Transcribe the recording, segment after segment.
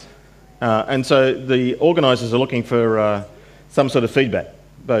And so the organisers are looking for some sort of feedback,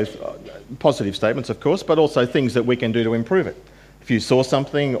 both positive statements, of course, but also things that we can do to improve it. If you saw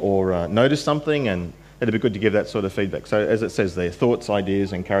something or noticed something, and it'd be good to give that sort of feedback. So as it says there, thoughts,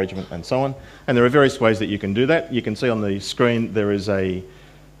 ideas, encouragement, and so on. And there are various ways that you can do that. You can see on the screen there is a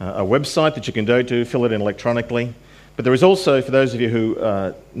website that you can go to, fill it in electronically. But there is also, for those of you who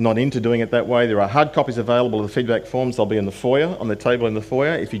are not into doing it that way, there are hard copies available of the feedback forms. They'll be in the foyer, on the table in the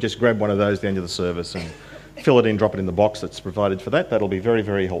foyer. If you just grab one of those at the end of the service and fill it in, drop it in the box that's provided for that, that'll be very,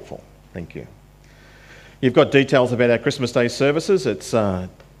 very helpful. Thank you. You've got details about our Christmas Day services. It's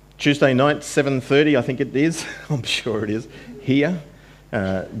Tuesday night, 7:30, I think it is. I'm sure it is. Here.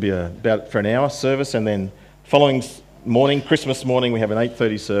 Be about for an hour service, and then following morning, Christmas morning, we have an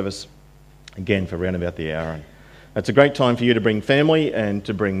 8:30 service, again for around about the hour. And it's a great time for you to bring family and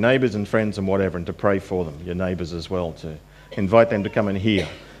to bring neighbours and friends and whatever, and to pray for them, your neighbours as well, to invite them to come and hear.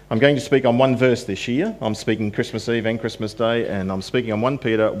 I'm going to speak on one verse this year. I'm speaking Christmas Eve and Christmas Day, and I'm speaking on 1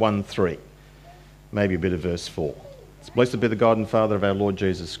 Peter 1:3, maybe a bit of verse 4. It's blessed be the God and Father of our Lord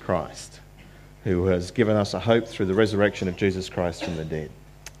Jesus Christ, who has given us a hope through the resurrection of Jesus Christ from the dead.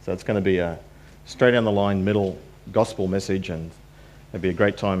 So it's going to be a straight down the line, middle gospel message, and it'll be a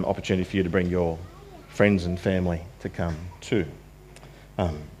great time, opportunity for you to bring your friends and family to come too.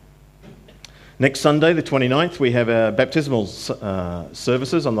 Next Sunday, the 29th, we have our baptismal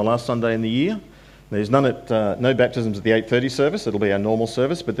services on the last Sunday in the year. There's no baptisms at the 8:30 service. It'll be our normal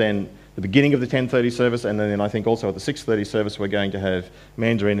service, but then the beginning of the 10:30 service, and then I think also at the 6:30 service, we're going to have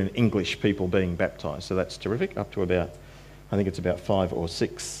Mandarin and English people being baptised. So that's terrific, up to about 5 or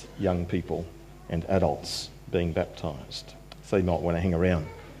 6 young people and adults being baptised. So you might want to hang around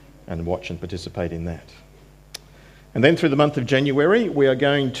and watch and participate in that. And then through the month of January, we are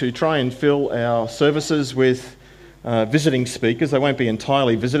going to try and fill our services with visiting speakers. They won't be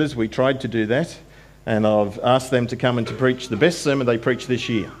entirely visitors. We tried to do that, and I've asked them to come and to preach the best sermon they preached this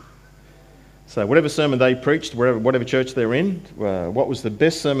year. So whatever sermon they preached, whatever church they're in, what was the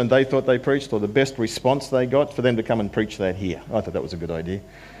best sermon they thought they preached, or the best response they got, for them to come and preach that here. I thought that was a good idea.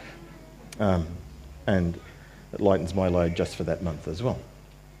 And it lightens my load just for that month as well.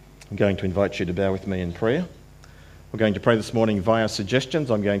 I'm going to invite you to bow with me in prayer. We're going to pray this morning via suggestions.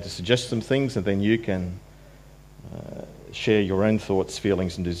 I'm going to suggest some things, and then you can share your own thoughts,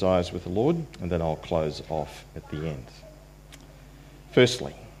 feelings and desires with the Lord, and then I'll close off at the end.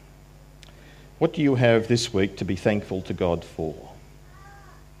 Firstly, what do you have this week to be thankful to God for?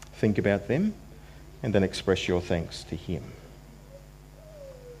 Think about them, and then express your thanks to Him.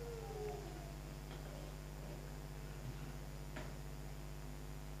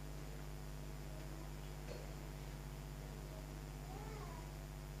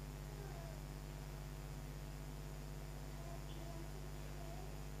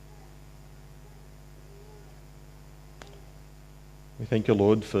 We thank you,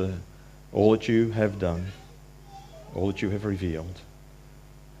 Lord, for all that you have done, all that you have revealed.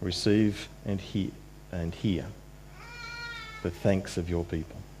 Receive and hear the thanks of your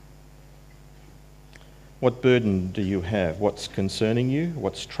people. What burden do you have? What's concerning you?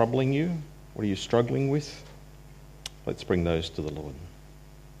 What's troubling you? What are you struggling with? Let's bring those to the Lord.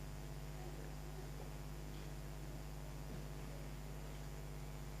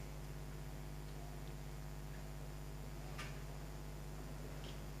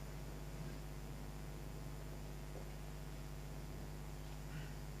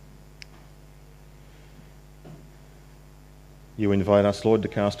 You invite us, Lord, to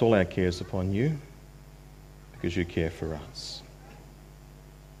cast all our cares upon you because you care for us.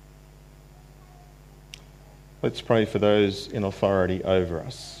 Let's pray for those in authority over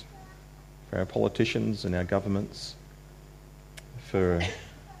us, for our politicians and our governments, for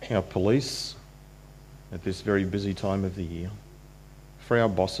our police at this very busy time of the year, for our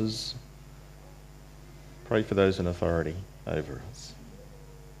bosses. Pray for those in authority over us.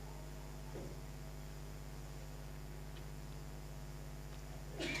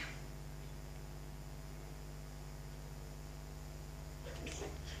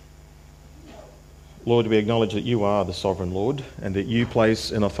 Lord, we acknowledge that you are the sovereign Lord and that you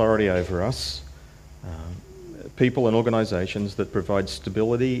place an authority over us, people and organisations that provide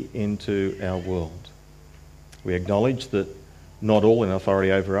stability into our world. We acknowledge that not all in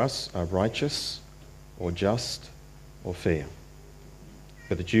authority over us are righteous or just or fair,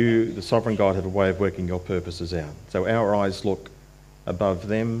 but that you, the sovereign God, have a way of working your purposes out. So our eyes look above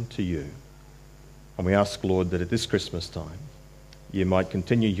them to you. And we ask, Lord, that at this Christmas time, you might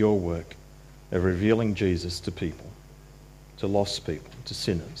continue your work of revealing Jesus to people, to lost people, to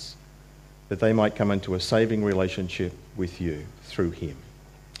sinners, that they might come into a saving relationship with you through him.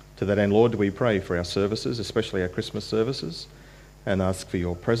 To that end, Lord, we pray for our services, especially our Christmas services, and ask for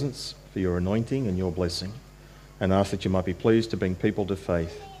your presence, for your anointing and your blessing, and ask that you might be pleased to bring people to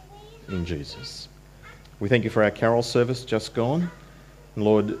faith in Jesus. We thank you for our carol service just gone. And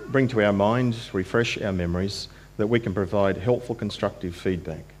Lord, bring to our minds, refresh our memories, that we can provide helpful, constructive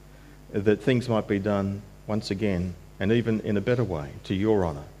feedback, that things might be done once again, and even in a better way, to your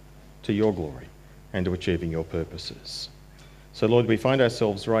honour, to your glory, and to achieving your purposes. So Lord, we find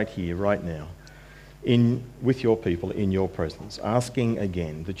ourselves right here, right now, with your people, in your presence, asking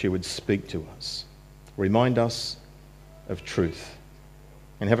again that you would speak to us, remind us of truth,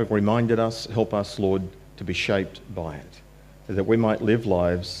 and having reminded us, help us, Lord, to be shaped by it, that we might live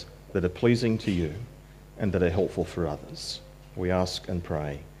lives that are pleasing to you and that are helpful for others. We ask and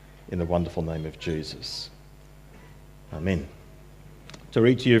pray in the wonderful name of Jesus. Amen. To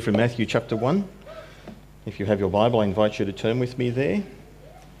read to you from Matthew chapter 1. If you have your Bible, I invite you to turn with me there.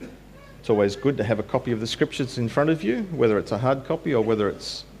 It's always good to have a copy of the scriptures in front of you, whether it's a hard copy or whether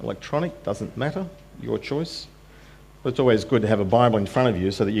it's electronic, doesn't matter, your choice. But it's always good to have a Bible in front of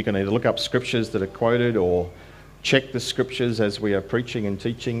you so that you can either look up scriptures that are quoted or check the scriptures as we are preaching and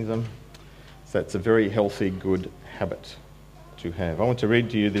teaching them. So that's a very healthy, good habit to have. I want to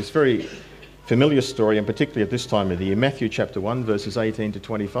read to you this very familiar story, and particularly at this time of the year, Matthew chapter 1, verses 18 to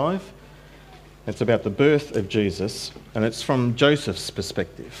 25. It's about the birth of Jesus, and it's from Joseph's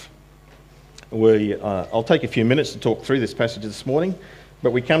perspective. I'll take a few minutes to talk through this passage this morning, but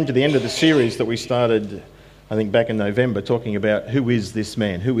we come to the end of the series that we started, I think, back in November, talking about who is this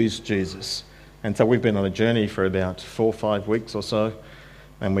man, who is Jesus. And so we've been on a journey for about 4 or 5 weeks or so,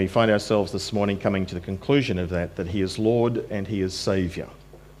 and we find ourselves this morning coming to the conclusion of that he is Lord and he is Saviour.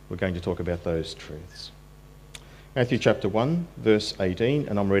 We're going to talk about those truths. Matthew chapter 1, verse 18,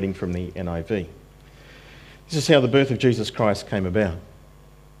 and I'm reading from the NIV. This is how the birth of Jesus Christ came about.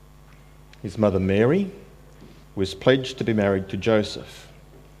 His mother Mary was pledged to be married to Joseph,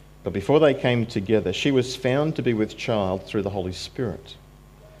 but before they came together, she was found to be with child through the Holy Spirit.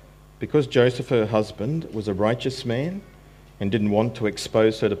 Because Joseph, her husband, was a righteous man and didn't want to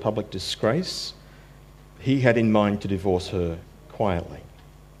expose her to public disgrace, he had in mind to divorce her quietly.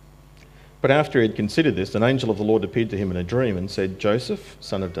 But after he had considered this, an angel of the Lord appeared to him in a dream and said, "Joseph,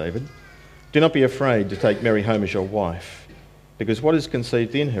 son of David, do not be afraid to take Mary home as your wife, because what is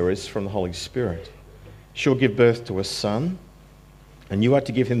conceived in her is from the Holy Spirit. She'll give birth to a son, and you are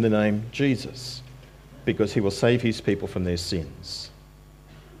to give him the name Jesus, because he will save his people from their sins."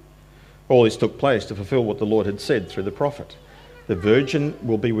 All this took place to fulfill what the Lord had said through the prophet. The virgin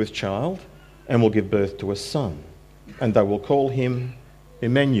will be with child and will give birth to a son, and they will call him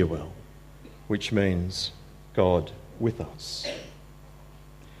Emmanuel, which means God with us.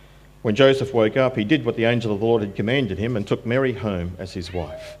 When Joseph woke up, he did what the angel of the Lord had commanded him and took Mary home as his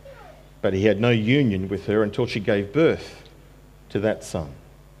wife. But he had no union with her until she gave birth to that son,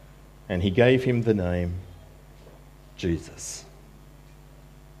 and he gave him the name Jesus.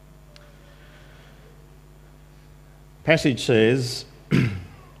 Passage says,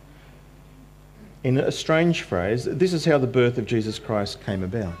 in a strange phrase, this is how the birth of Jesus Christ came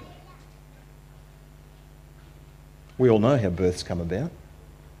about. We all know how births come about.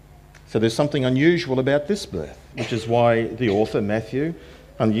 So there's something unusual about this birth, which is why the author, Matthew,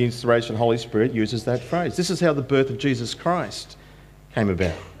 under the inspiration of the Holy Spirit, uses that phrase. This is how the birth of Jesus Christ came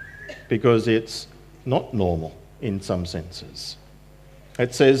about, because it's not normal in some senses.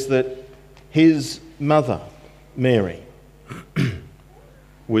 It says that his mother, Mary,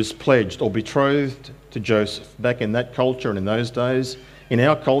 was pledged or betrothed to Joseph. Back in that culture and in those days, in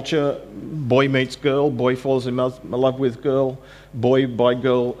our culture, boy meets girl, boy falls in love with girl, boy buy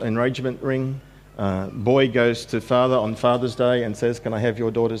girl engagement ring, boy goes to father on Father's Day and says, "Can I have your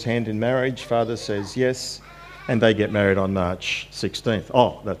daughter's hand in marriage?" Father says yes, and they get married on March 16th.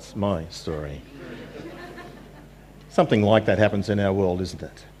 Oh, that's my story. Something like that happens in our world, isn't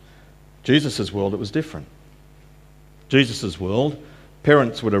it? Jesus' world, it was different. Jesus' world,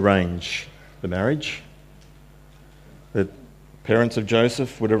 parents would arrange the marriage. The parents of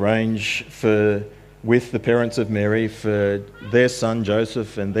Joseph would arrange with the parents of Mary for their son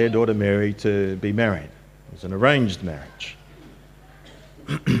Joseph and their daughter Mary to be married. It was an arranged marriage.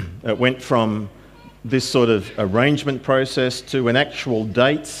 It went from this sort of arrangement process to an actual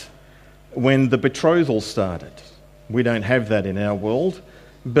date when the betrothal started. We don't have that in our world,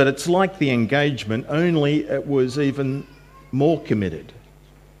 but it's like the engagement, only it was even more committed.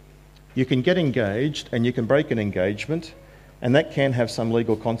 You can get engaged and you can break an engagement, and that can have some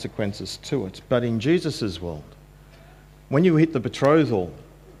legal consequences to it. But in Jesus' world, when you hit the betrothal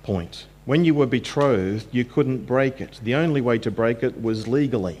point, When you were betrothed, you couldn't break it. The only way to break it was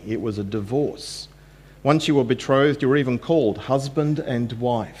legally. It was a divorce. Once you were betrothed, you were even called husband and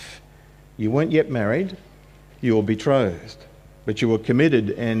wife. You weren't yet married, you were betrothed, but you were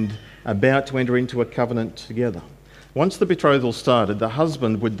committed and about to enter into a covenant together. Once the betrothal started, the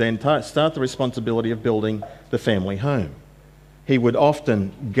husband would then start the responsibility of building the family home. He would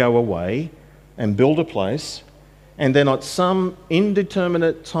often go away and build a place, and then at some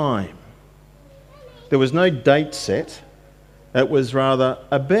indeterminate time, there was no date set, it was rather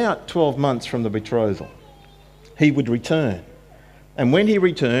about 12 months from the betrothal, he would return. And when he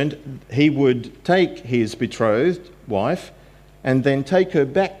returned, he would take his betrothed wife and then take her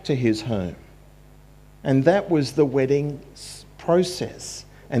back to his home. And that was the wedding process.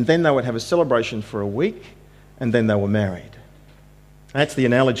 And then they would have a celebration for a week, and then they were married. That's the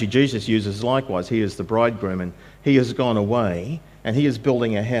analogy Jesus uses likewise. He is the bridegroom, and he has gone away, and he is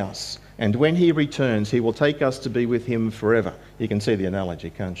building a house. And when he returns, he will take us to be with him forever. You can see the analogy,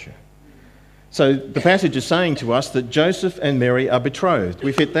 can't you? So the passage is saying to us that Joseph and Mary are betrothed.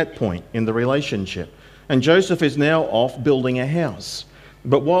 We've hit that point in the relationship. And Joseph is now off building a house.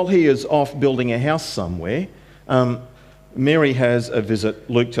 But while he is off building a house somewhere, Mary has a visit,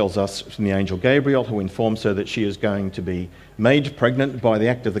 Luke tells us, from the angel Gabriel, who informs her that she is going to be made pregnant by the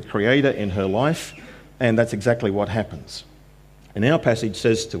act of the Creator in her life, and that's exactly what happens. And our passage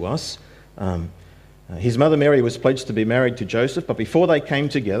says to us, his mother Mary was pledged to be married to Joseph, but before they came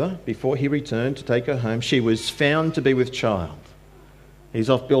together, before he returned to take her home, she was found to be with child. He's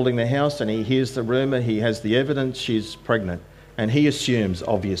off building the house and he hears the rumour, he has the evidence, she's pregnant. And he assumes,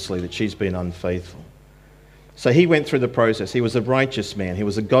 obviously, that she's been unfaithful. So he went through the process. He was a righteous man. He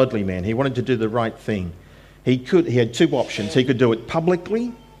was a godly man. He wanted to do the right thing. He had two options. He could do it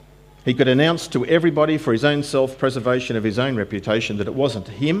publicly. He could announce to everybody for his own self-preservation of his own reputation that it wasn't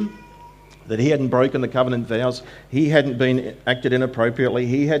him, that he hadn't broken the covenant vows, he hadn't been acted inappropriately,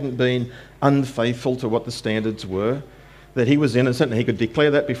 he hadn't been unfaithful to what the standards were, that he was innocent, and he could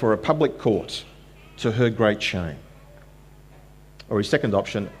declare that before a public court to her great shame. Or his second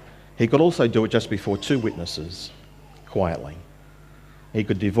option, he could also do it just before two witnesses, quietly. He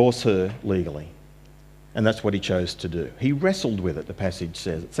could divorce her legally. And that's what he chose to do. He wrestled with it, the passage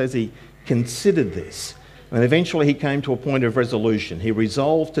says. It says he considered this. And eventually he came to a point of resolution. He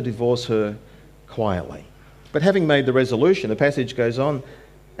resolved to divorce her quietly. But having made the resolution, the passage goes on,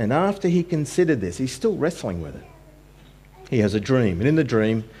 and after he considered this, he's still wrestling with it. He has a dream. And in the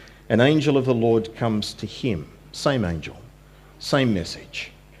dream, an angel of the Lord comes to him. Same angel. Same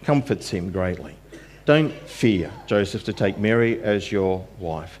message, comforts him greatly. Don't fear, Joseph, to take Mary as your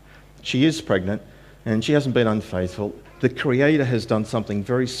wife. She is pregnant and she hasn't been unfaithful. The Creator has done something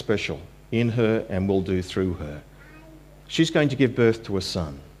very special in her and will do through her. She's going to give birth to a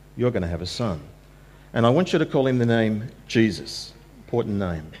son. You're going to have a son. And I want you to call him the name Jesus. Important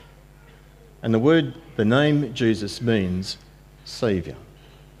name. And the name Jesus means Saviour.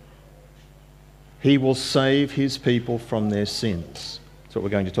 He will save his people from their sins. That's what we're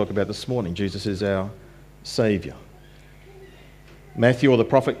going to talk about this morning. Jesus is our Saviour. Matthew, or the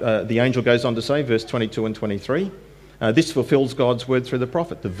prophet, the angel goes on to say, verse 22 and 23, this fulfills God's word through the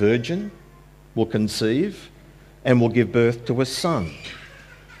prophet. The virgin will conceive and will give birth to a son.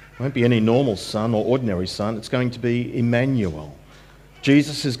 It won't be any normal son or ordinary son. It's going to be Emmanuel.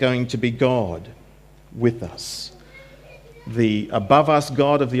 Jesus is going to be God with us. The above us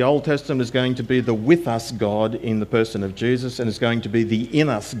God of the Old Testament is going to be the with us God in the person of Jesus, and is going to be the in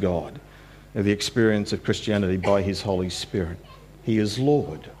us God of the experience of Christianity by his Holy Spirit. He is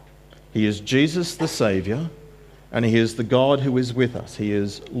Lord. He is Jesus the Saviour, and he is the God who is with us. He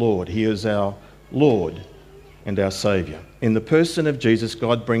is Lord. He is our Lord and our Saviour. In the person of Jesus,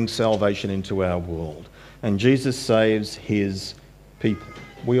 God brings salvation into our world, and Jesus saves his people.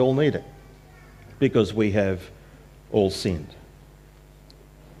 We all need it because we have all sinned.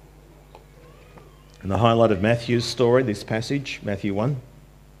 And the highlight of Matthew's story, this passage, Matthew 1,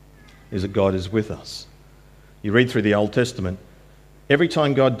 is that God is with us. You read through the Old Testament, every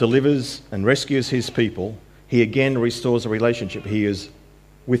time God delivers and rescues his people, he again restores a relationship. He is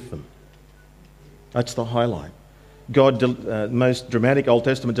with them. That's the highlight. Most dramatic Old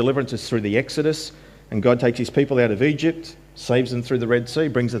Testament deliverance is through the Exodus, and God takes his people out of Egypt, saves them through the Red Sea,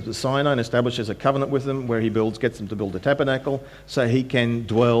 brings them to Sinai and establishes a covenant with them where he gets them to build a tabernacle so he can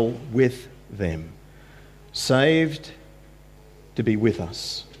dwell with them. Saved to be with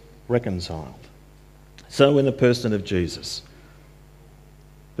us, reconciled. So in the person of Jesus,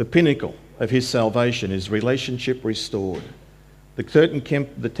 the pinnacle of his salvation is relationship restored. The curtain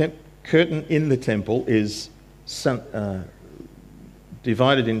in the temple is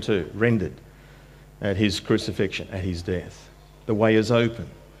divided in two, rendered at his crucifixion, at his death. The way is open.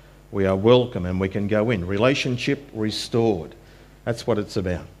 We are welcome and we can go in. Relationship restored. That's what it's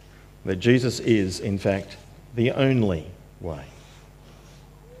about. That Jesus is, in fact, the only way.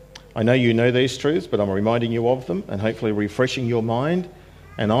 I know you know these truths, but I'm reminding you of them and hopefully refreshing your mind.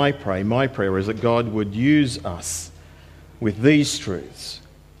 And I pray, my prayer is that God would use us with these truths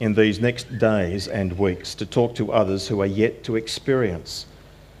in these next days and weeks to talk to others who are yet to experience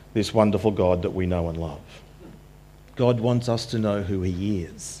this wonderful God that we know and love. God wants us to know who he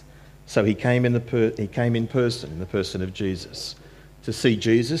is. So he came in person, in the person of Jesus. To see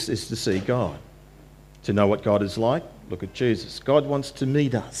Jesus is to see God. To know what God is like, look at Jesus. God wants to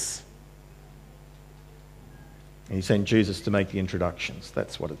meet us. And he sent Jesus to make the introductions.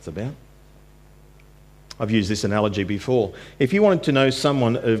 That's what it's about. I've used this analogy before. If you wanted to know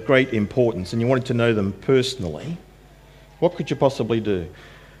someone of great importance and you wanted to know them personally, what could you possibly do?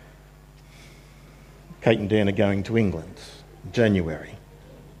 Kate and Dan are going to England in January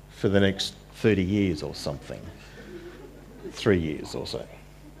for the next 30 years or something. 3 years or so.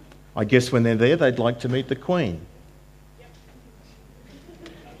 I guess when they're there, they'd like to meet the Queen.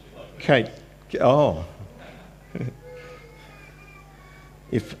 Kate, oh.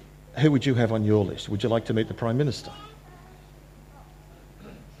 Who would you have on your list? Would you like to meet the Prime Minister?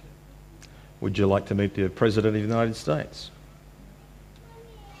 Would you like to meet the President of the United States?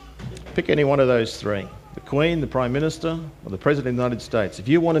 Pick any one of those three. The Queen, the Prime Minister, or the President of the United States. If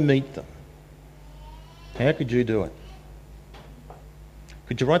you want to meet them, how could you do it?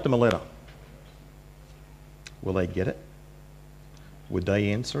 Could you write them a letter? Will they get it? Would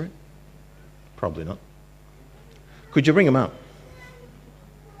they answer it? Probably not. Could you ring them up?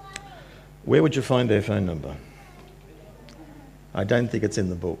 Where would you find their phone number? I don't think it's in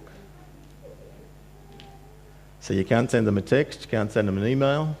the book. So you can't send them a text, you can't send them an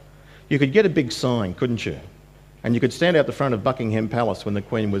email. You could get a big sign, couldn't you? And you could stand out the front of Buckingham Palace when the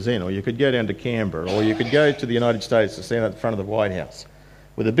Queen was in, or you could go down to Canberra, or you could go to the United States and stand out the front of the White House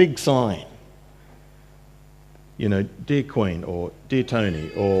with a big sign. You know, Dear Queen, or Dear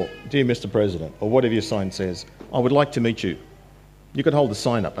Tony, or Dear Mr. President, or whatever your sign says, I would like to meet you. You could hold the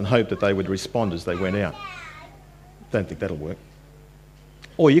sign up and hope that they would respond as they went out. Don't think that'll work.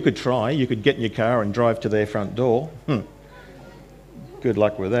 Or you could try, you could get in your car and drive to their front door. Good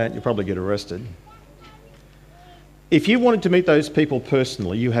luck with that, you'll probably get arrested. If you wanted to meet those people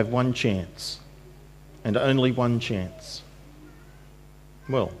personally, you have one chance, and only one chance.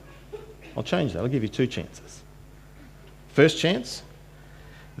 Well, I'll change that, I'll give you two chances. First chance,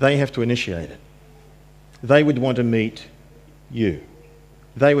 they have to initiate it. They would want to meet you.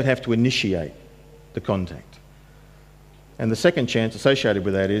 They would have to initiate the contact. And the second chance associated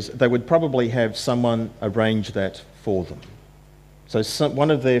with that is they would probably have someone arrange that for them. So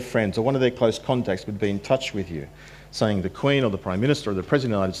one of their friends or one of their close contacts would be in touch with you, saying the Queen or the Prime Minister or the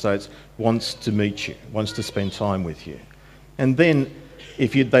President of the United States wants to meet you, wants to spend time with you. And then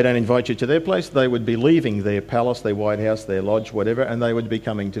if they don't invite you to their place, they would be leaving their palace, their White House, their lodge, whatever, and they would be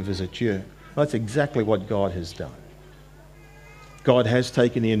coming to visit you. Well, that's exactly what God has done. God has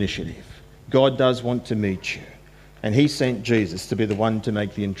taken the initiative. God does want to meet you. And he sent Jesus to be the one to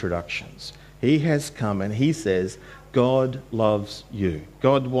make the introductions. He has come and he says, God loves you.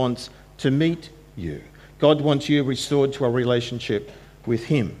 God wants to meet you. God wants you restored to a relationship with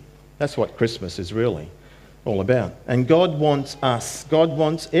him. That's what Christmas is really all about. And God wants us, God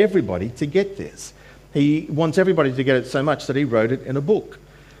wants everybody to get this. He wants everybody to get it so much that he wrote it in a book,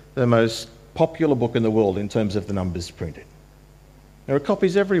 the most popular book in the world in terms of the numbers printed. There are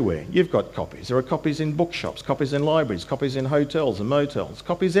copies everywhere. You've got copies. There are copies in bookshops, copies in libraries, copies in hotels and motels,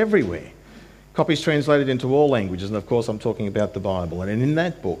 copies everywhere. Copies translated into all languages, and of course I'm talking about the Bible. And in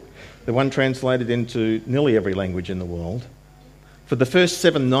that book, the one translated into nearly every language in the world, for the first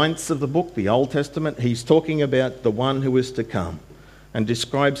 7/9 of the book, the Old Testament, he's talking about the one who is to come and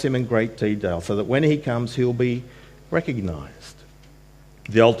describes him in great detail so that when he comes, he'll be recognised.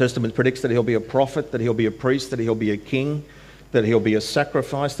 The Old Testament predicts that he'll be a prophet, that he'll be a priest, that he'll be a king, that he'll be a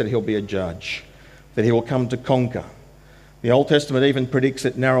sacrifice, that he'll be a judge, that he will come to conquer. The Old Testament even predicts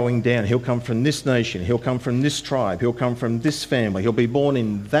it narrowing down. He'll come from this nation, he'll come from this tribe, he'll come from this family, he'll be born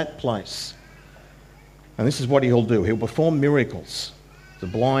in that place. And this is what he'll do. He'll perform miracles. The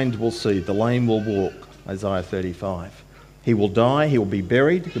blind will see, the lame will walk, Isaiah 35. He will die, he will be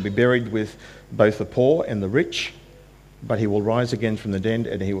buried. He'll be buried with both the poor and the rich, but he will rise again from the dead,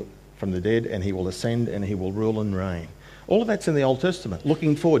 and he will ascend and he will rule and reign. All of that's in the Old Testament,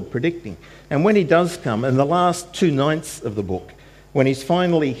 looking forward, predicting. And when he does come, in the last 2/9 of the book, when he's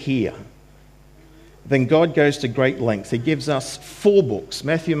finally here, then God goes to great lengths. He gives us 4 books,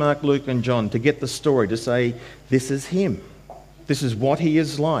 Matthew, Mark, Luke and John, to get the story, to say, this is him. This is what he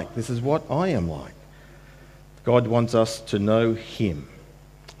is like. This is what I am like. God wants us to know him,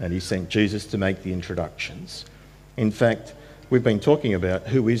 and he sent Jesus to make the introductions. In fact, we've been talking about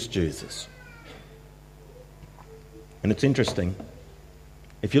who is Jesus. And it's interesting.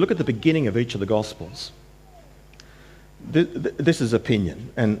 If you look at the beginning of each of the Gospels, this is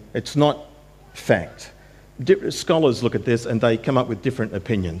opinion, and it's not fact. Scholars look at this and they come up with different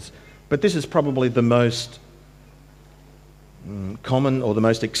opinions, but this is probably the most common or the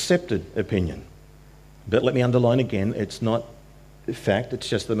most accepted opinion. But let me underline again, it's not fact, it's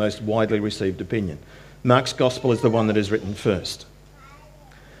just the most widely received opinion. Mark's Gospel is the one that is written first.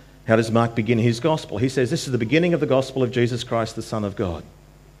 How does Mark begin his Gospel? He says, this is the beginning of the Gospel of Jesus Christ, the Son of God.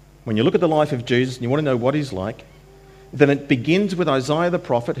 When you look at the life of Jesus and you want to know what he's like, then it begins with Isaiah the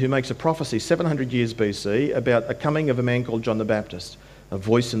prophet, who makes a prophecy 700 years BC about a coming of a man called John the Baptist, a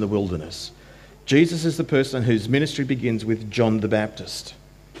voice in the wilderness. Jesus is the person whose ministry begins with John the Baptist.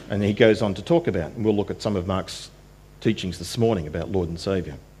 And he goes on to talk about, and we'll look at some of Mark's teachings this morning about Lord and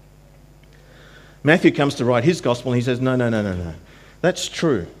Saviour. Matthew comes to write his Gospel and he says, no. That's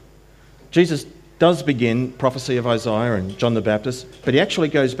true. Jesus does begin prophecy of Isaiah and John the Baptist, but he actually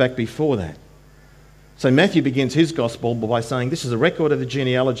goes back before that. So Matthew begins his Gospel by saying this is a record of the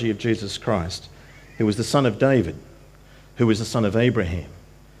genealogy of Jesus Christ, who was the son of David, who was the son of Abraham.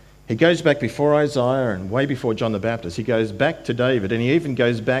 He goes back before Isaiah and way before John the Baptist. He goes back to David, and he even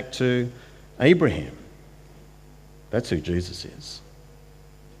goes back to Abraham. That's who Jesus is.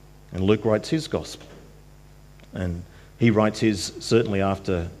 And Luke writes his Gospel. And he writes his certainly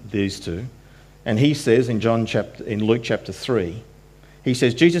after these two. And he says in Luke chapter 3, he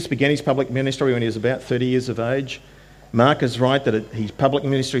says, Jesus began his public ministry when he was about 30 years of age. Mark is right that his public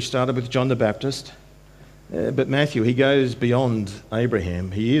ministry started with John the Baptist. But Matthew, he goes beyond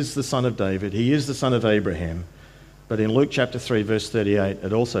Abraham. He is the son of David. He is the son of Abraham. But in Luke chapter 3, verse 38,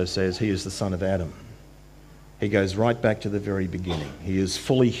 it also says he is the son of Adam. He goes right back to the very beginning. He is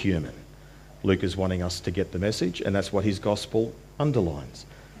fully human. Luke is wanting us to get the message, and that's what his gospel underlines.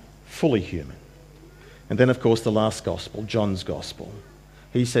 Fully human. And then, of course, the last gospel, John's gospel.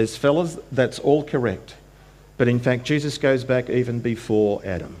 He says, fellas, that's all correct. But in fact, Jesus goes back even before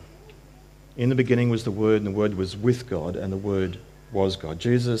Adam. In the beginning was the Word, and the Word was with God, and the Word was God.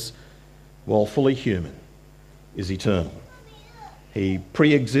 Jesus, while fully human, is eternal. He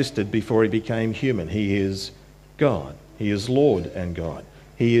pre-existed before he became human. He is God. He is Lord and God.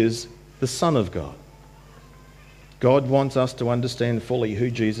 He is the Son of God. God wants us to understand fully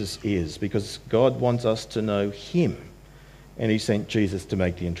who Jesus is because God wants us to know him. And he sent Jesus to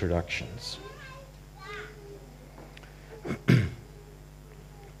make the introductions.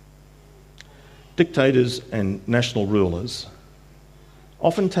 Dictators and national rulers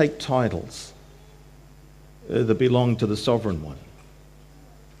often take titles that belong to the sovereign one.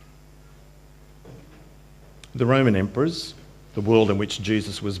 The Roman emperors, the world in which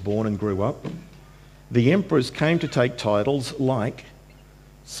Jesus was born and grew up, the emperors came to take titles like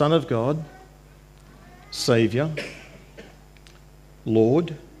Son of God, Saviour,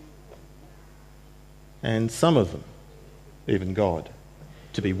 Lord, and some of them, even God,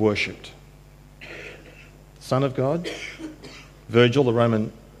 to be worshipped. Son of God, Virgil, the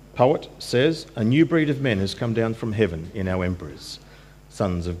Roman poet, says, a new breed of men has come down from heaven in our emperors,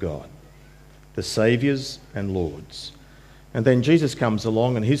 sons of God, the saviours and lords. And then Jesus comes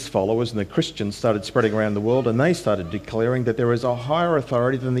along and his followers and the Christians started spreading around the world and they started declaring that there is a higher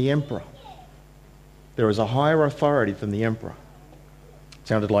authority than the emperor. There is a higher authority than the emperor. It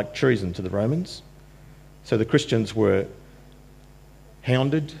sounded like treason to the Romans. So the Christians were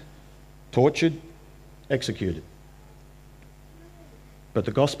hounded, tortured, executed. But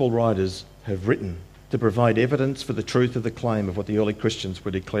the gospel writers have written to provide evidence for the truth of the claim of what the early Christians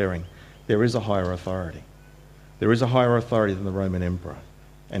were declaring. There is a higher authority. There is a higher authority than the Roman emperor,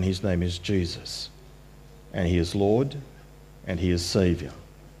 and his name is Jesus. And he is Lord, and he is Saviour.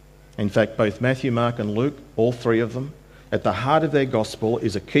 In fact, both Matthew, Mark, and Luke, all three of them, at the heart of their gospel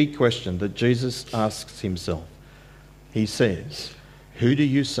is a key question that Jesus asks himself. He says, who do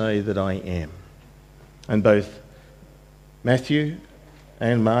you say that I am? And both Matthew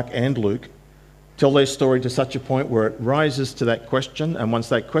and Mark and Luke tell their story to such a point where it rises to that question, and once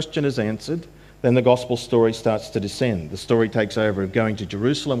that question is answered, then the gospel story starts to descend. The story takes over of going to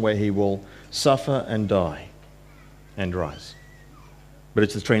Jerusalem where he will suffer and die and rise. But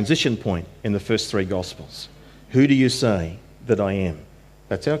it's the transition point in the first three gospels. Who do you say that I am?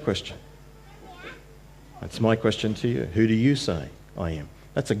 That's our question. That's my question to you. Who do you say I am?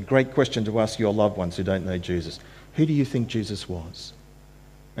 That's a great question to ask your loved ones who don't know Jesus. Who do you think Jesus was?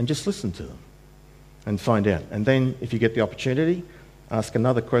 And just listen to them and find out. And then, if you get the opportunity, ask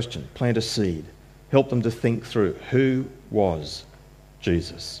another question. Plant a seed. Help them to think through, who was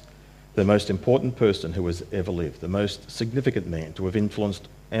Jesus? The most important person who has ever lived, the most significant man to have influenced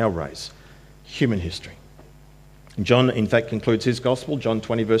our race, human history. John, in fact, concludes his gospel, John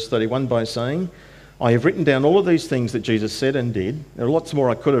 20, verse 31, by saying, I have written down all of these things that Jesus said and did. There are lots more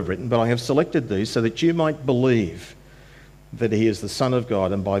I could have written, but I have selected these so that you might believe that he is the Son of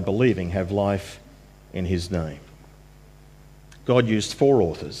God, and by believing have life in his name. God used 4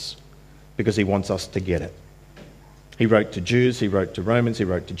 authors because he wants us to get it. He wrote to Jews, he wrote to Romans, he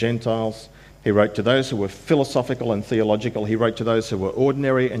wrote to Gentiles, he wrote to those who were philosophical and theological, he wrote to those who were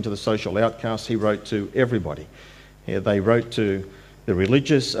ordinary and to the social outcasts, he wrote to everybody. They wrote to the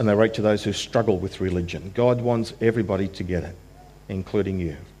religious and they wrote to those who struggle with religion. God wants everybody to get it, including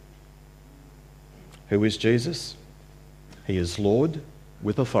you. Who is Jesus? He is Lord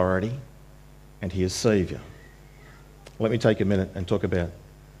with authority and he is Saviour. Let me take a minute and talk about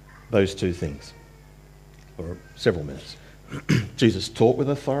those two things, or several minutes. Jesus taught with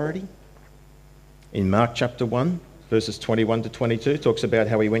authority. In Mark chapter 1, verses 21 to 22, talks about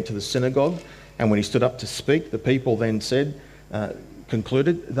how he went to the synagogue, and when he stood up to speak, the people then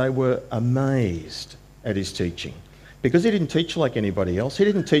concluded they were amazed at his teaching. Because he didn't teach like anybody else. He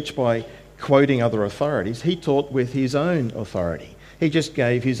didn't teach by quoting other authorities. He taught with his own authority. He just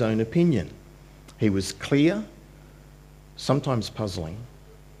gave his own opinion. He was clear, sometimes puzzling,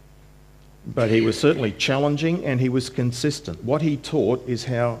 but he was certainly challenging and he was consistent. What he taught is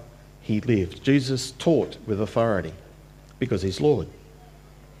how he lived. Jesus taught with authority because he's Lord.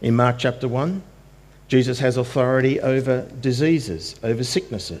 In Mark chapter 1, Jesus has authority over diseases, over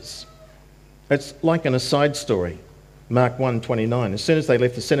sicknesses. It's like an aside story. Mark 1:29. As soon as they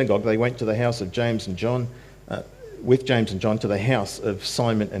left the synagogue, they went to the house of James and John, with James and John, to the house of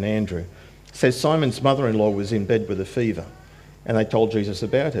Simon and Andrew. It says Simon's mother-in-law was in bed with a fever, and they told Jesus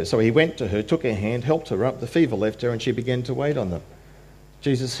about her. So he went to her, took her hand, helped her up. The fever left her, and she began to wait on them.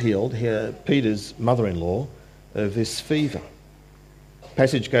 Jesus healed Peter's mother-in-law of this fever.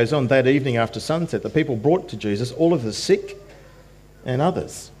 Passage goes on. That evening after sunset, the people brought to Jesus all of the sick and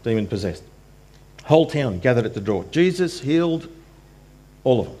others demon-possessed. Whole town gathered at the door. Jesus healed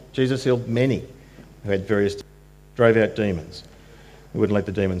all of them. Jesus healed many who had drove out demons. He wouldn't let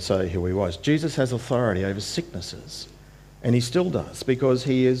the demons say who he was. Jesus has authority over sicknesses, and he still does because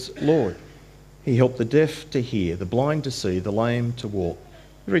he is Lord. He helped the deaf to hear, the blind to see, the lame to walk.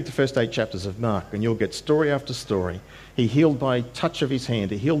 You read the first 8 chapters of Mark and you'll get story after story. He healed by touch of his hand.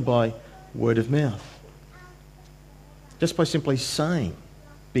 He healed by word of mouth. Just by simply saying,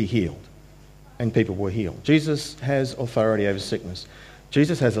 be healed. And people were healed. Jesus has authority over sickness.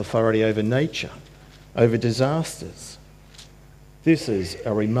 Jesus has authority over nature, over disasters. This is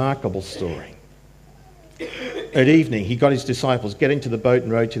a remarkable story. At evening, he got his disciples, get into the boat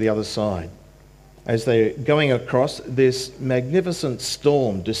and rowed to the other side. As they're going across, this magnificent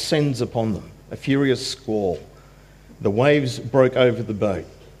storm descends upon them, a furious squall. The waves broke over the boat.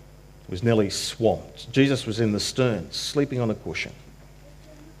 It was nearly swamped. Jesus was in the stern, sleeping on a cushion.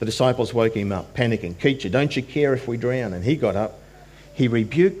 The disciples woke him up, panicking. Teacher, don't you care if we drown? And he got up. He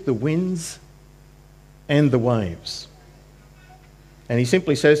rebuked the winds and the waves. And he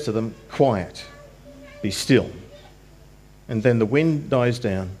simply says to them, quiet, be still. And then the wind dies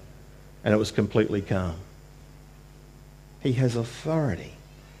down and it was completely calm. He has authority.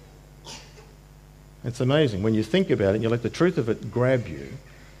 It's amazing. When you think about it and you let the truth of it grab you,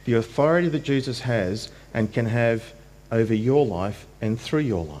 the authority that Jesus has and can have over your life and through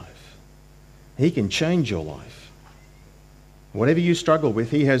your life. He can change your life. Whatever you struggle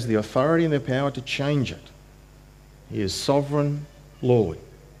with, he has the authority and the power to change it. He is sovereign Lord.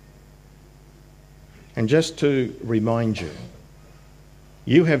 And just to remind you,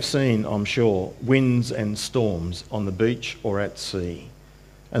 you have seen, I'm sure, winds and storms on the beach or at sea,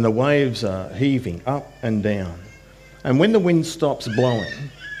 and the waves are heaving up and down. And when the wind stops blowing,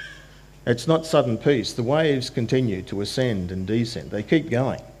 it's not sudden peace. The waves continue to ascend and descend. They keep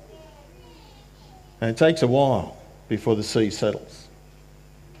going. And it takes a while before the sea settles.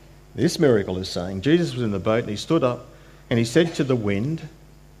 This miracle is saying Jesus was in the boat and he stood up and he said to the wind,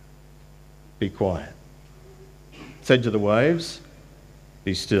 be quiet. Said to the waves,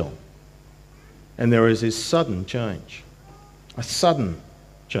 be still. And there is this sudden change. A sudden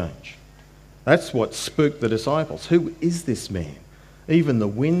change. That's what spooked the disciples. Who is this man? Even the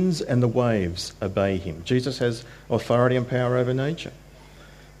winds and the waves obey him. Jesus has authority and power over nature.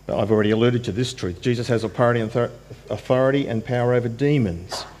 I've already alluded to this truth. Jesus has authority and power over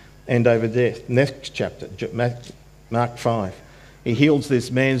demons and over death. Next chapter, Mark 5. He heals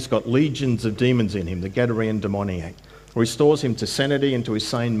this man who's got legions of demons in him, the Gadarene demoniac. Restores him to sanity and to his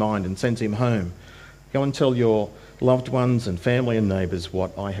sane mind and sends him home. Go and tell your loved ones and family and neighbours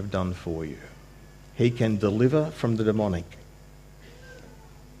what I have done for you. He can deliver from the demonic.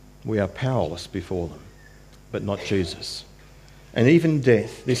 We are powerless before them, but not Jesus. And even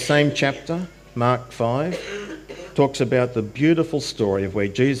death, this same chapter, Mark 5, talks about the beautiful story of where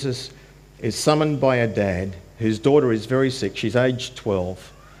Jesus is summoned by a dad whose daughter is very sick. She's aged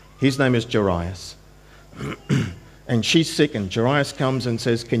 12. His name is Jairus. And she's sick, and Jairus comes and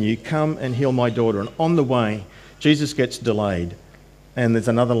says, can you come and heal my daughter? And on the way, Jesus gets delayed. And there's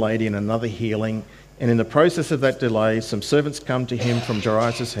another lady and another healing. And in the process of that delay, some servants come to him from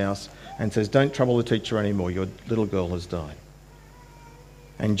Jairus' house and says, don't trouble the teacher anymore. Your little girl has died.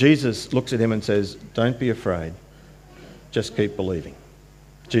 And Jesus looks at him and says, don't be afraid. Just keep believing.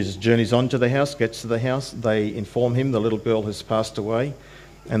 Jesus journeys on to the house, gets to the house. They inform him the little girl has passed away.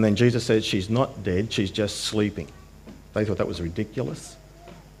 And then Jesus says she's not dead, she's just sleeping. They thought that was ridiculous.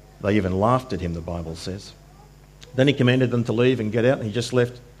 They even laughed at him, the Bible says. Then he commanded them to leave and get out, and he just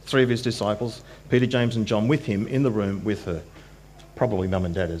left 3 of his disciples, Peter, James and John, with him in the room with her. Probably mum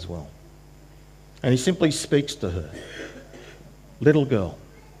and dad as well. And he simply speaks to her. Little girl,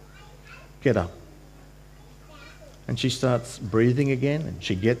 get up. And she starts breathing again, and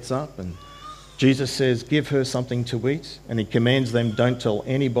she gets up, and Jesus says, give her something to eat, and he commands them, don't tell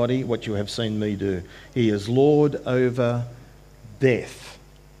anybody what you have seen me do. He is Lord over death.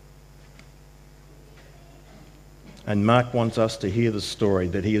 And Mark wants us to hear the story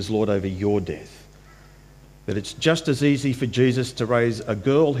that he is Lord over your death. That it's just as easy for Jesus to raise a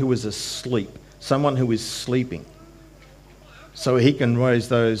girl who is asleep, someone who is sleeping, so he can raise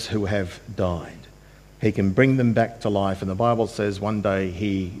those who have died. He can bring them back to life, and the Bible says one day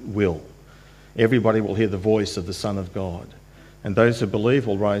he will. Everybody will hear the voice of the Son of God, and those who believe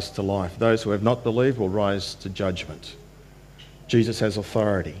will rise to life. Those who have not believed will rise to judgment. Jesus has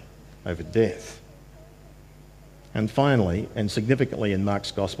authority over death. And finally, and significantly in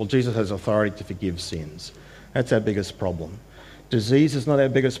Mark's Gospel, Jesus has authority to forgive sins. That's our biggest problem. Disease is not our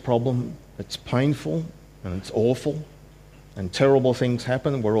biggest problem. It's painful and it's awful. And terrible things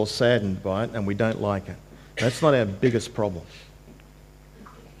happen, we're all saddened by it, and we don't like it. That's not our biggest problem.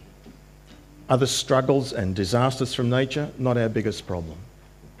 Other struggles and disasters from nature, not our biggest problem.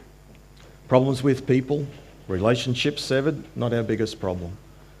 Problems with people, relationships severed, not our biggest problem.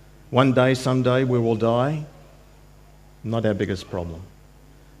 One day, someday, we will die, not our biggest problem.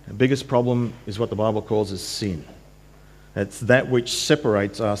 Our biggest problem is what the Bible calls as sin. It's that which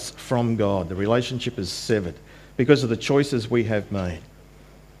separates us from God. The relationship is severed because of the choices we have made.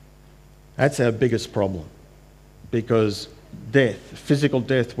 That's our biggest problem, because death, physical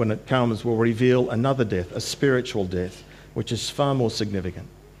death when it comes, will reveal another death, a spiritual death, which is far more significant.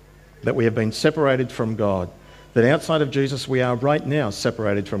 That we have been separated from God. That outside of Jesus we are right now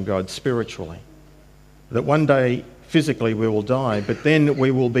separated from God spiritually. That one day physically we will die, but then we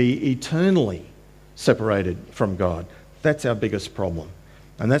will be eternally separated from God. That's our biggest problem.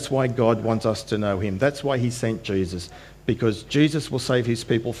 And that's why God wants us to know him. That's why he sent Jesus, because Jesus will save his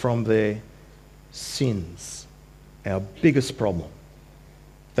people from their sins. Our biggest problem.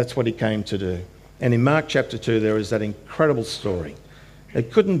 That's what he came to do. And in Mark chapter 2 there is that incredible story.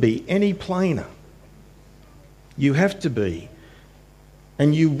 It couldn't be any plainer. You have to be,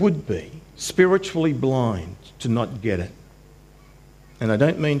 and you would be, spiritually blind to not get it. And I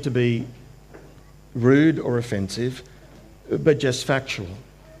don't mean to be rude or offensive, but just factual.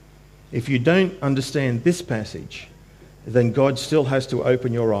 If you don't understand this passage, then God still has to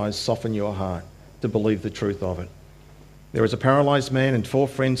open your eyes, soften your heart to believe the truth of it. There is a paralysed man and 4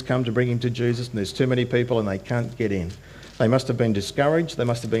 friends come to bring him to Jesus, and there's too many people and they can't get in. They must have been discouraged. They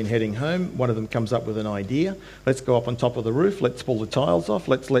must have been heading home. One of them comes up with an idea. Let's go up on top of the roof. Let's pull the tiles off.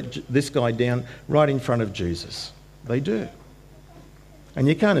 Let's let this guy down right in front of Jesus. They do. And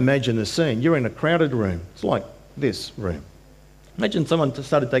you can't imagine the scene. You're in a crowded room. It's like this room. Imagine someone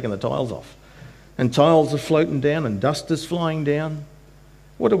started taking the tiles off, and tiles are floating down and dust is flying down.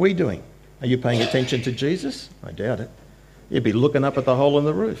 What are we doing? Are you paying attention to Jesus? I doubt it. You'd be looking up at the hole in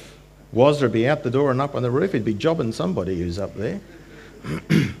the roof. Wazra would be out the door and up on the roof. He'd be jobbing somebody who's up there.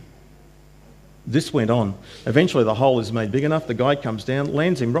 This went on. Eventually the hole is made big enough. The guy comes down,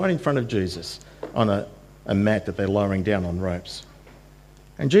 lands him right in front of Jesus on a mat that they're lowering down on ropes.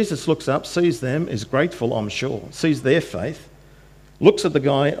 And Jesus looks up, sees them, is grateful, I'm sure, sees their faith, looks at the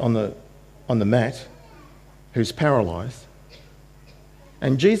guy on the mat who's paralysed,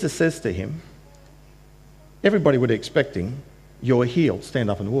 And Jesus says to him, everybody would be expecting, you're healed, stand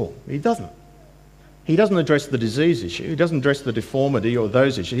up and walk. He doesn't. He doesn't address the disease issue. He doesn't address the deformity or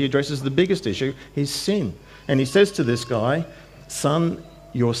those issues. He addresses the biggest issue, his sin. And he says to this guy, son,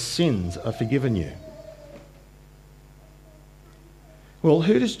 your sins are forgiven you. Well,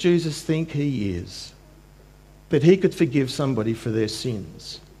 who does Jesus think he is, that he could forgive somebody for their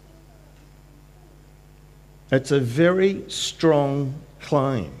sins? It's a very strong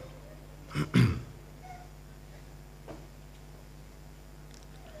claim.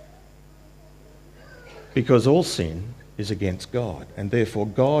 Because all sin is against God, and therefore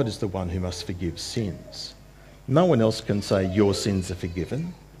God is the one who must forgive sins. No one else can say, your sins are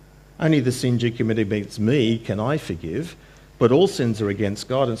forgiven. Only the sins you committed against me can I forgive, but all sins are against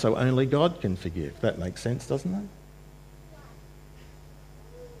God, and so only God can forgive. That makes sense, doesn't it?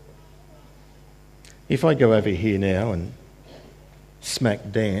 If I go over here now and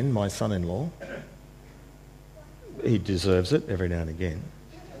smack Dan, my son-in-law, he deserves it every now and again.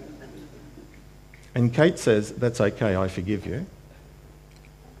 And Kate says, that's okay, I forgive you.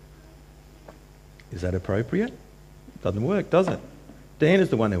 Is that appropriate? Doesn't work, does it? Dan is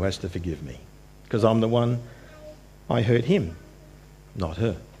the one who has to forgive me because I'm the one, I hurt him, not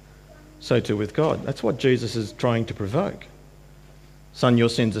her. So too with God. That's what Jesus is trying to provoke. Son, your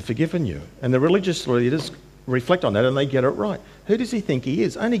sins are forgiven you. And the religious leaders reflect on that and they get it right. Who does he think he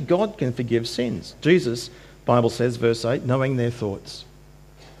is? Only God can forgive sins. Jesus, Bible says, verse 8, knowing their thoughts,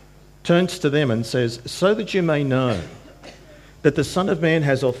 turns to them and says, so that you may know that the Son of Man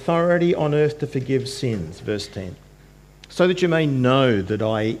has authority on earth to forgive sins, verse 10. So that you may know that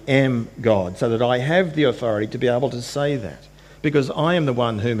I am God, so that I have the authority to be able to say that, because I am the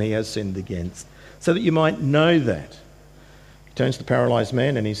one whom he has sinned against, so that you might know that. He turns to the paralysed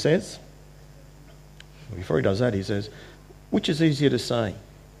man and he says, before he does that, he says, which is easier to say?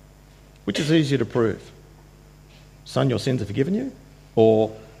 Which is easier to prove? Son, your sins are forgiven you?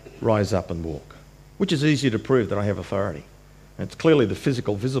 Or rise up and walk? Which is easier to prove that I have authority? And it's clearly the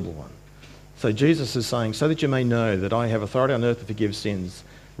physical, visible one. So Jesus is saying, so that you may know that I have authority on earth to forgive sins,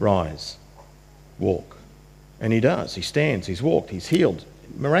 rise, walk. And he does. He stands, he's walked, he's healed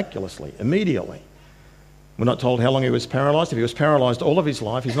miraculously, immediately. We're not told how long he was paralysed. If he was paralysed all of his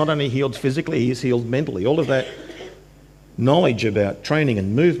life, he's not only healed physically, he is healed mentally. All of that knowledge about training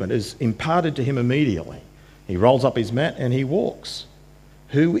and movement is imparted to him immediately. He rolls up his mat and he walks.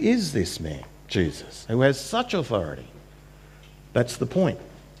 Who is this man, Jesus, who has such authority? That's the point.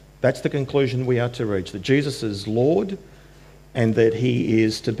 That's the conclusion we are to reach, that Jesus is Lord and that he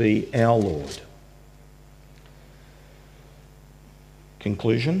is to be our Lord.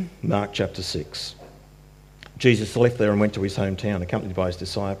 Conclusion, Mark chapter 6. Jesus left there and went to his hometown, accompanied by his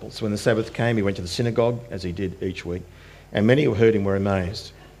disciples. When the Sabbath came, he went to the synagogue, as he did each week, and many who heard him were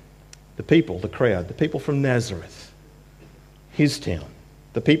amazed. The people, the crowd, the people from Nazareth, his town,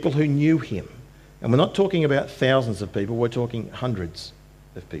 the people who knew him. And we're not talking about thousands of people, we're talking hundreds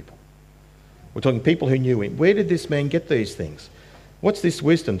of people. We're talking people who knew him. Where did this man get these things? What's this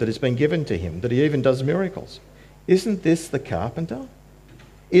wisdom that has been given to him, that he even does miracles? Isn't this the carpenter?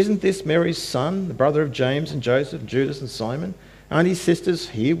 Isn't this Mary's son, the brother of James and Joseph, Judas and Simon? Aren't his sisters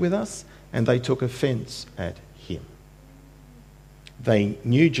here with us? And they took offence at him. They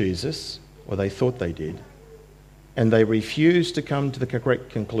knew Jesus, or they thought they did, and they refused to come to the correct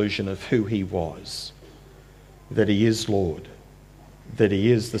conclusion of who he was, that he is Lord, that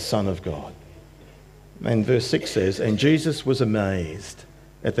he is the Son of God. And verse 6 says, and Jesus was amazed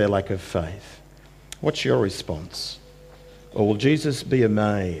at their lack of faith. What's your response? Or will Jesus be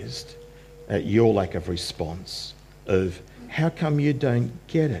amazed at your lack of response of, how come you don't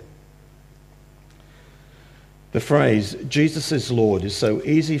get it? The phrase, Jesus is Lord, is so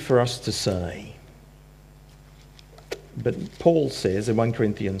easy for us to say. But Paul says in 1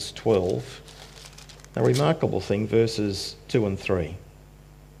 Corinthians 12, a remarkable thing, verses 2 and 3.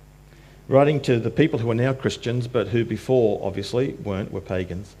 Writing to the people who are now Christians, but who before, obviously, were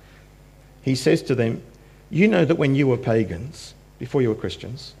pagans, he says to them, you know that when you were pagans, before you were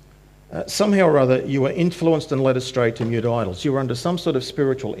Christians, somehow or other you were influenced and led astray to mute idols. You were under some sort of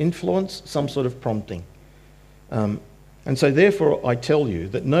spiritual influence, some sort of prompting. And so therefore I tell you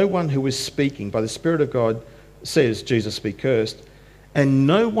that no one who is speaking by the Spirit of God says, Jesus be cursed, and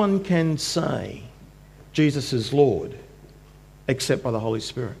no one can say Jesus is Lord except by the Holy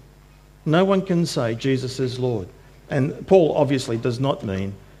Spirit. No one can say Jesus is Lord. And Paul obviously does not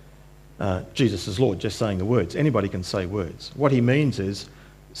mean Jesus is Lord, just saying the words. Anybody can say words. What he means is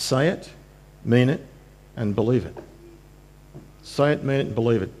say it, mean it, and believe it. Say it, mean it, and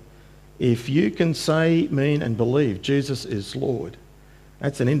believe it. If you can say, mean, and believe Jesus is Lord,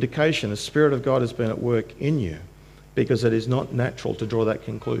 That's an indication the Spirit of God has been at work in you, because it is not natural to draw that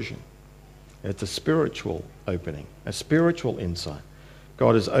conclusion. It's a spiritual opening, a spiritual insight.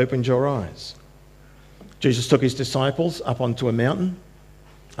 God has opened your eyes. Jesus took his disciples up onto a mountain,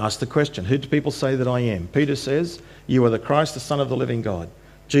 asked the question, who do people say that I am? Peter says, you are the Christ, the Son of the living God.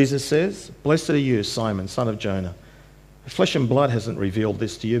 Jesus says, blessed are you, Simon, son of Jonah. Flesh and blood hasn't revealed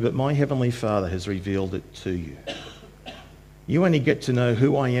this to you, but my heavenly Father has revealed it to you. You only get to know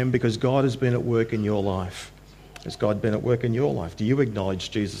who I am because God has been at work in your life. Has God been at work in your life? Do you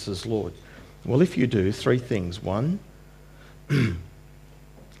acknowledge Jesus as Lord? Well, if you do, three things. One,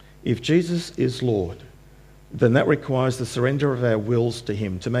 if Jesus is Lord, then that requires the surrender of our wills to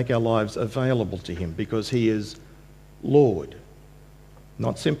him, to make our lives available to him, because he is Lord.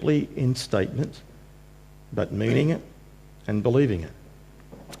 Not simply in statement, but meaning it and believing it.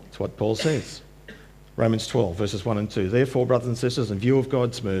 That's what Paul says. Romans 12, verses 1 and 2. Therefore, brothers and sisters, in view of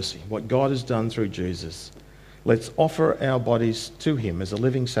God's mercy, what God has done through Jesus, let's offer our bodies to him as a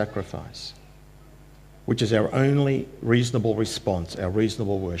living sacrifice, which is our only reasonable response, our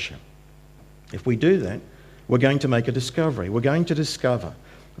reasonable worship. If we do that, we're going to make a discovery. We're going to discover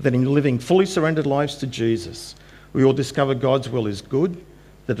that in living fully surrendered lives to Jesus, we will discover God's will is good,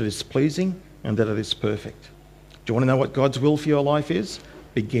 that it is pleasing, and that it is perfect. Do you want to know what God's will for your life is?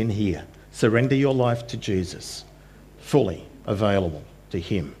 Begin here. Surrender your life to Jesus, fully available to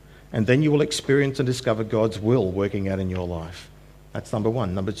him. And then you will experience and discover God's will working out in your life. That's number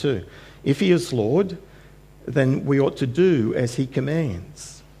one. Number two, if he is Lord, then we ought to do as he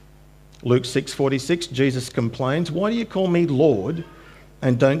commands. Luke 6:46, Jesus complains, why do you call me Lord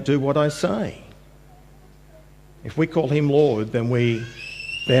and don't do what I say? If we call him Lord, then we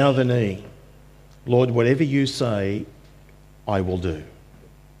bow the knee. Lord, whatever you say, I will do.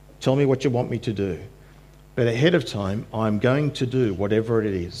 Tell me what you want me to do. But ahead of time, I'm going to do whatever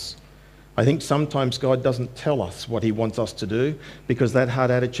it is. I think sometimes God doesn't tell us what he wants us to do because that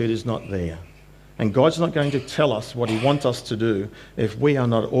hard attitude is not there. And God's not going to tell us what he wants us to do if we are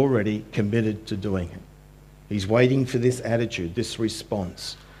not already committed to doing it. He's waiting for this attitude, this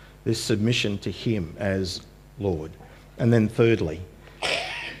response, this submission to him as Lord. And then thirdly,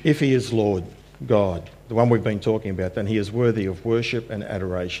 if he is Lord, God, the one we've been talking about, then he is worthy of worship and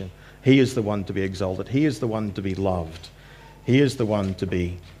adoration. He is the one to be exalted. He is the one to be loved. He is the one to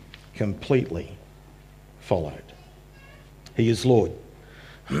be completely followed. He is Lord.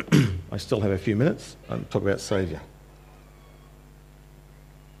 I still have a few minutes. I'll talk about Saviour.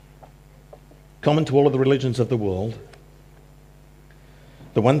 Common to all of the religions of the world,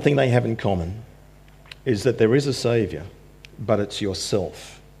 the one thing they have in common is that there is a Saviour, but it's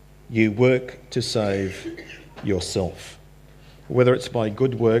yourself. You work to save yourself. Whether it's by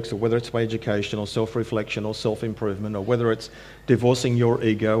good works or whether it's by education or self-reflection or self-improvement or whether it's divorcing your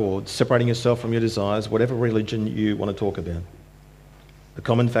ego or separating yourself from your desires, whatever religion you want to talk about. The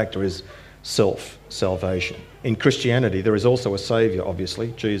common factor is self-salvation. In Christianity, there is also a Saviour,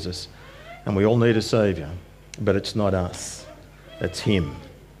 obviously, Jesus. And we all need a Saviour, but it's not us. It's him.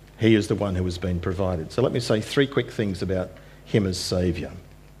 He is the one who has been provided. So let me say three quick things about him as Saviour.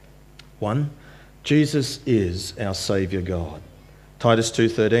 One, Jesus is our Saviour God. Titus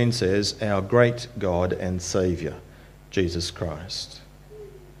 2:13 says, our great God and Saviour, Jesus Christ.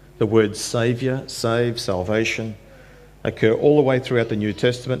 The words Saviour, save, salvation occur all the way throughout the New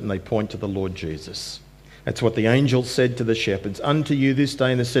Testament, and they point to the Lord Jesus. That's what the angel said to the shepherds. Unto you this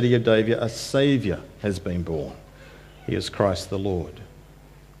day in the city of David a Saviour has been born. He is Christ the Lord.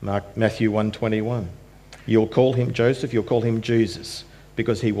 Matthew 1:21. You'll call him Joseph, you'll call him Jesus,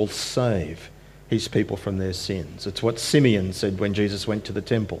 because he will save his people from their sins. It's what Simeon said when Jesus went to the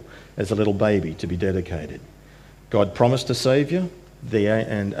temple as a little baby to be dedicated. God promised a Saviour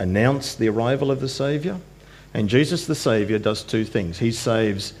and announced the arrival of the Saviour. And Jesus the Saviour does two things. He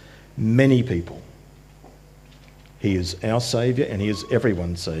saves many people. He is our Saviour and he is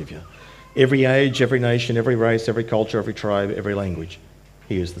everyone's Saviour. Every age, every nation, every race, every culture, every tribe, every language.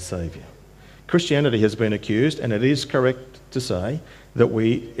 He is the Saviour. Christianity has been accused, and it is correct to say, that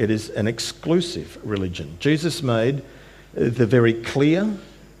it is an exclusive religion. Jesus made the very clear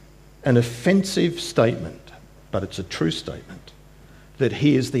and offensive statement, but it's a true statement, that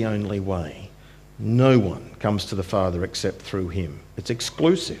he is the only way. No one comes to the Father except through him. It's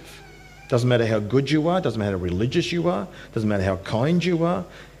exclusive. Doesn't matter how good you are, doesn't matter how religious you are, doesn't matter how kind you are.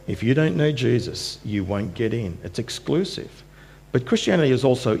 If you don't know Jesus, you won't get in. It's exclusive. But Christianity is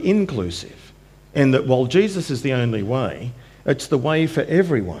also inclusive, in that while Jesus is the only way, it's the way for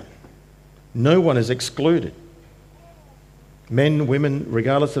everyone. No one is excluded. Men, women,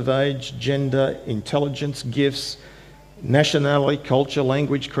 regardless of age, gender, intelligence, gifts, Nationality, culture,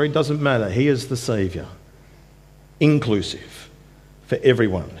 language, creed, doesn't matter. He is the Saviour. Inclusive for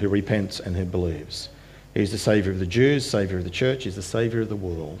everyone who repents and who believes. He's the Saviour of the Jews, Saviour of the church. He's the Saviour of the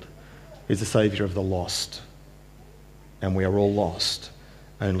world. He's the Saviour of the lost. And we are all lost.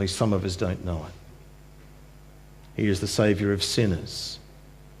 Only some of us don't know it. He is the Saviour of sinners.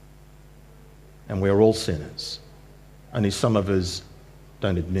 And we are all sinners. Only some of us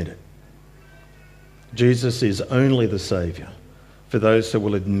don't admit it. Jesus is only the Saviour for those who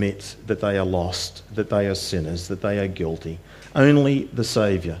will admit that they are lost, that they are sinners, that they are guilty. Only the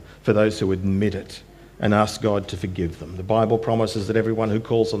Saviour for those who admit it and ask God to forgive them. The Bible promises that everyone who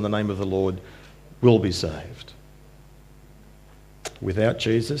calls on the name of the Lord will be saved. Without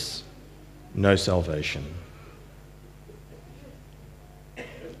Jesus, no salvation.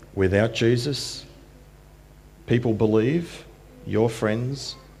 Without Jesus, people believe, your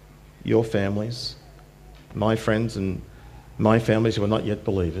friends, your families, my friends and my families who are not yet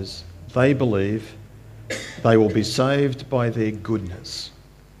believers, they believe they will be saved by their goodness,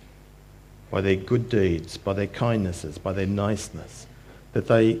 by their good deeds, by their kindnesses, by their niceness, that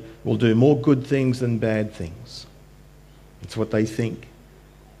they will do more good things than bad things. It's what they think,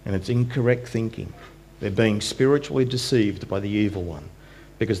 and it's incorrect thinking. They're being spiritually deceived by the evil one,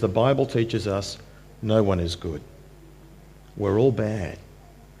 because the Bible teaches us no one is good. We're all bad.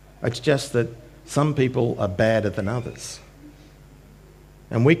 It's just that some people are badder than others.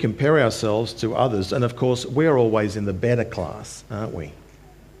 And we compare ourselves to others, and of course we're always in the better class, aren't we?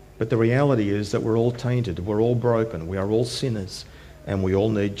 But the reality is that we're all tainted, we're all broken, we are all sinners, and we all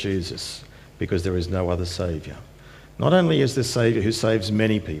need Jesus, because there is no other Saviour. Not only is the Saviour who saves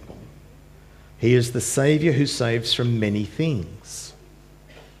many people, he is the Saviour who saves from many things.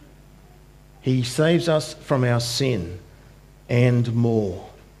 He saves us from our sin and more.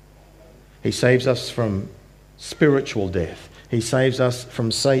 He saves us from spiritual death. He saves us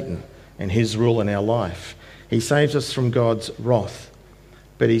from Satan and his rule in our life. He saves us from God's wrath.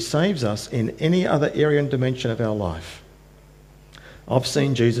 But he saves us in any other area and dimension of our life. I've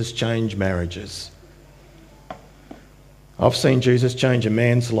seen Jesus change marriages. I've seen Jesus change a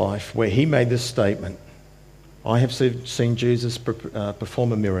man's life where he made this statement. I have seen Jesus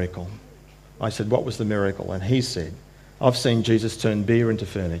perform a miracle. I said, what was the miracle? And he said, I've seen Jesus turn beer into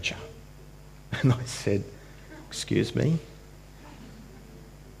furniture. And I said, excuse me?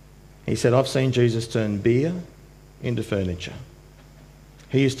 He said, I've seen Jesus turn beer into furniture.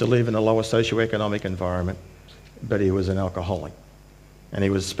 He used to live in a lower socioeconomic environment, but he was an alcoholic. And he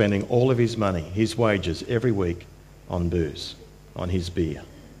was spending all of his money, his wages, every week on booze, on his beer.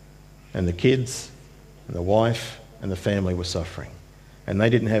 And the kids, and the wife, and the family were suffering. And they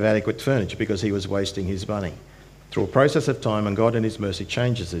didn't have adequate furniture because he was wasting his money. Through a process of time, and God in his mercy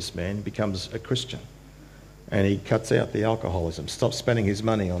changes this man, he becomes a Christian. And he cuts out the alcoholism, stops spending his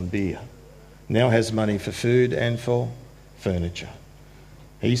money on beer. Now has money for food and for furniture.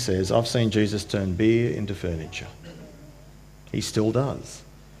 He says, I've seen Jesus turn beer into furniture. He still does.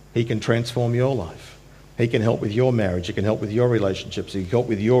 He can transform your life. He can help with your marriage. He can help with your relationships. He can help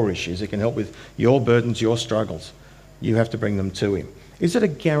with your issues. He can help with your burdens, your struggles. You have to bring them to him. Is it a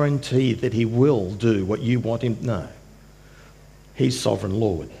guarantee that he will do what you want him? No. He's sovereign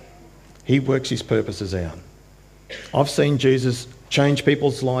Lord. He works his purposes out. I've seen Jesus change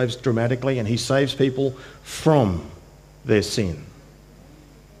people's lives dramatically, and he saves people from their sin.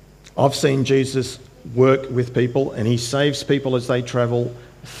 I've seen Jesus work with people, and he saves people as they travel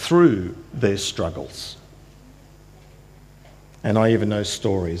through their struggles. And I even know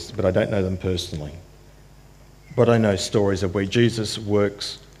stories, but I don't know them personally. But I know stories of where Jesus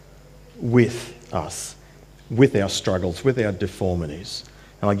works with us, with our struggles, with our deformities.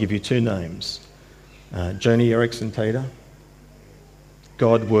 And I'll give you two names. Joni Eareckson Tada.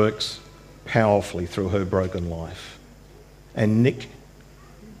 God works powerfully through her broken life. And Nick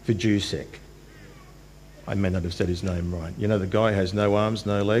Vujicic. I may not have said his name right. You know, the guy has no arms,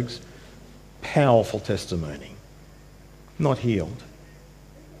 no legs. Powerful testimony. Not healed,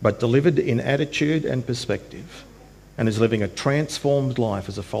 but delivered in attitude and perspective, and is living a transformed life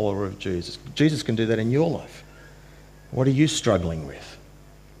as a follower of Jesus. Jesus can do that in your life. What are you struggling with?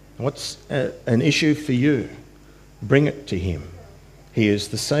 What's an issue for you? Bring it to him. He is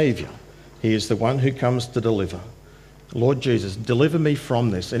the Saviour. He is the one who comes to deliver. Lord Jesus, deliver me from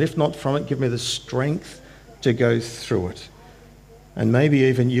this, and if not from it, give me the strength to go through it. And maybe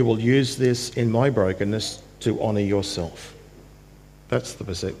even you will use this in my brokenness to honour yourself. That's the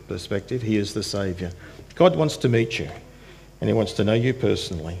perspective. He is the Saviour. God wants to meet you, and he wants to know you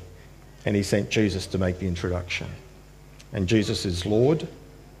personally, and he sent Jesus to make the introduction. And Jesus is Lord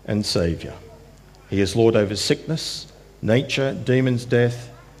and Saviour. He is Lord over sickness nature, demons,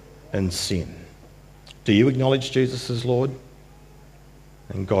 death, and sin. Do you acknowledge Jesus as Lord?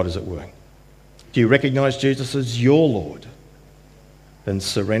 And God is at work. Do you recognise Jesus as your Lord? Then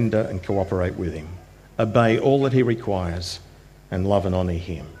surrender and cooperate with him. Obey all that he requires and love and honour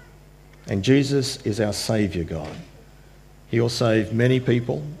him. And Jesus is our Saviour, God. He'll save many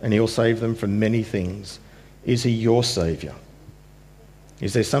people and he'll save them from many things. Is he your Saviour?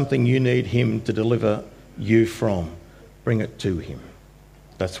 Is there something you need him to deliver you from? Bring it to him.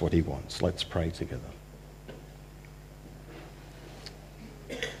 That's what he wants. Let's pray together.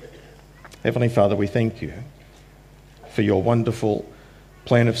 Heavenly Father, we thank you for your wonderful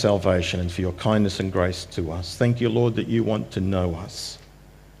plan of salvation and for your kindness and grace to us. Thank you, Lord, that you want to know us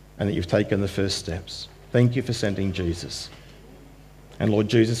and that you've taken the first steps. Thank you for sending Jesus. And Lord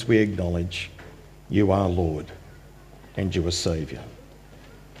Jesus, we acknowledge you are Lord and you are Saviour.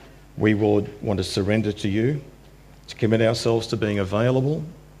 We, Lord, want to surrender to you, to commit ourselves to being available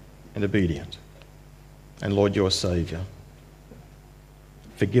and obedient. And Lord, you're Saviour.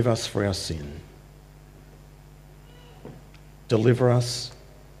 Forgive us for our sin. Deliver us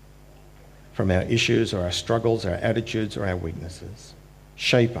from our issues or our struggles, our attitudes or our weaknesses.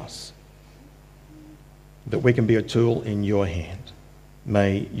 Shape us that we can be a tool in your hand.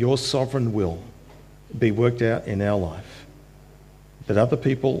 May your sovereign will be worked out in our life, that other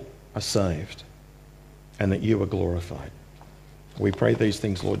people are saved and that you are glorified. We pray these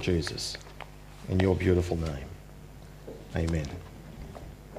things, Lord Jesus, in your beautiful name. Amen.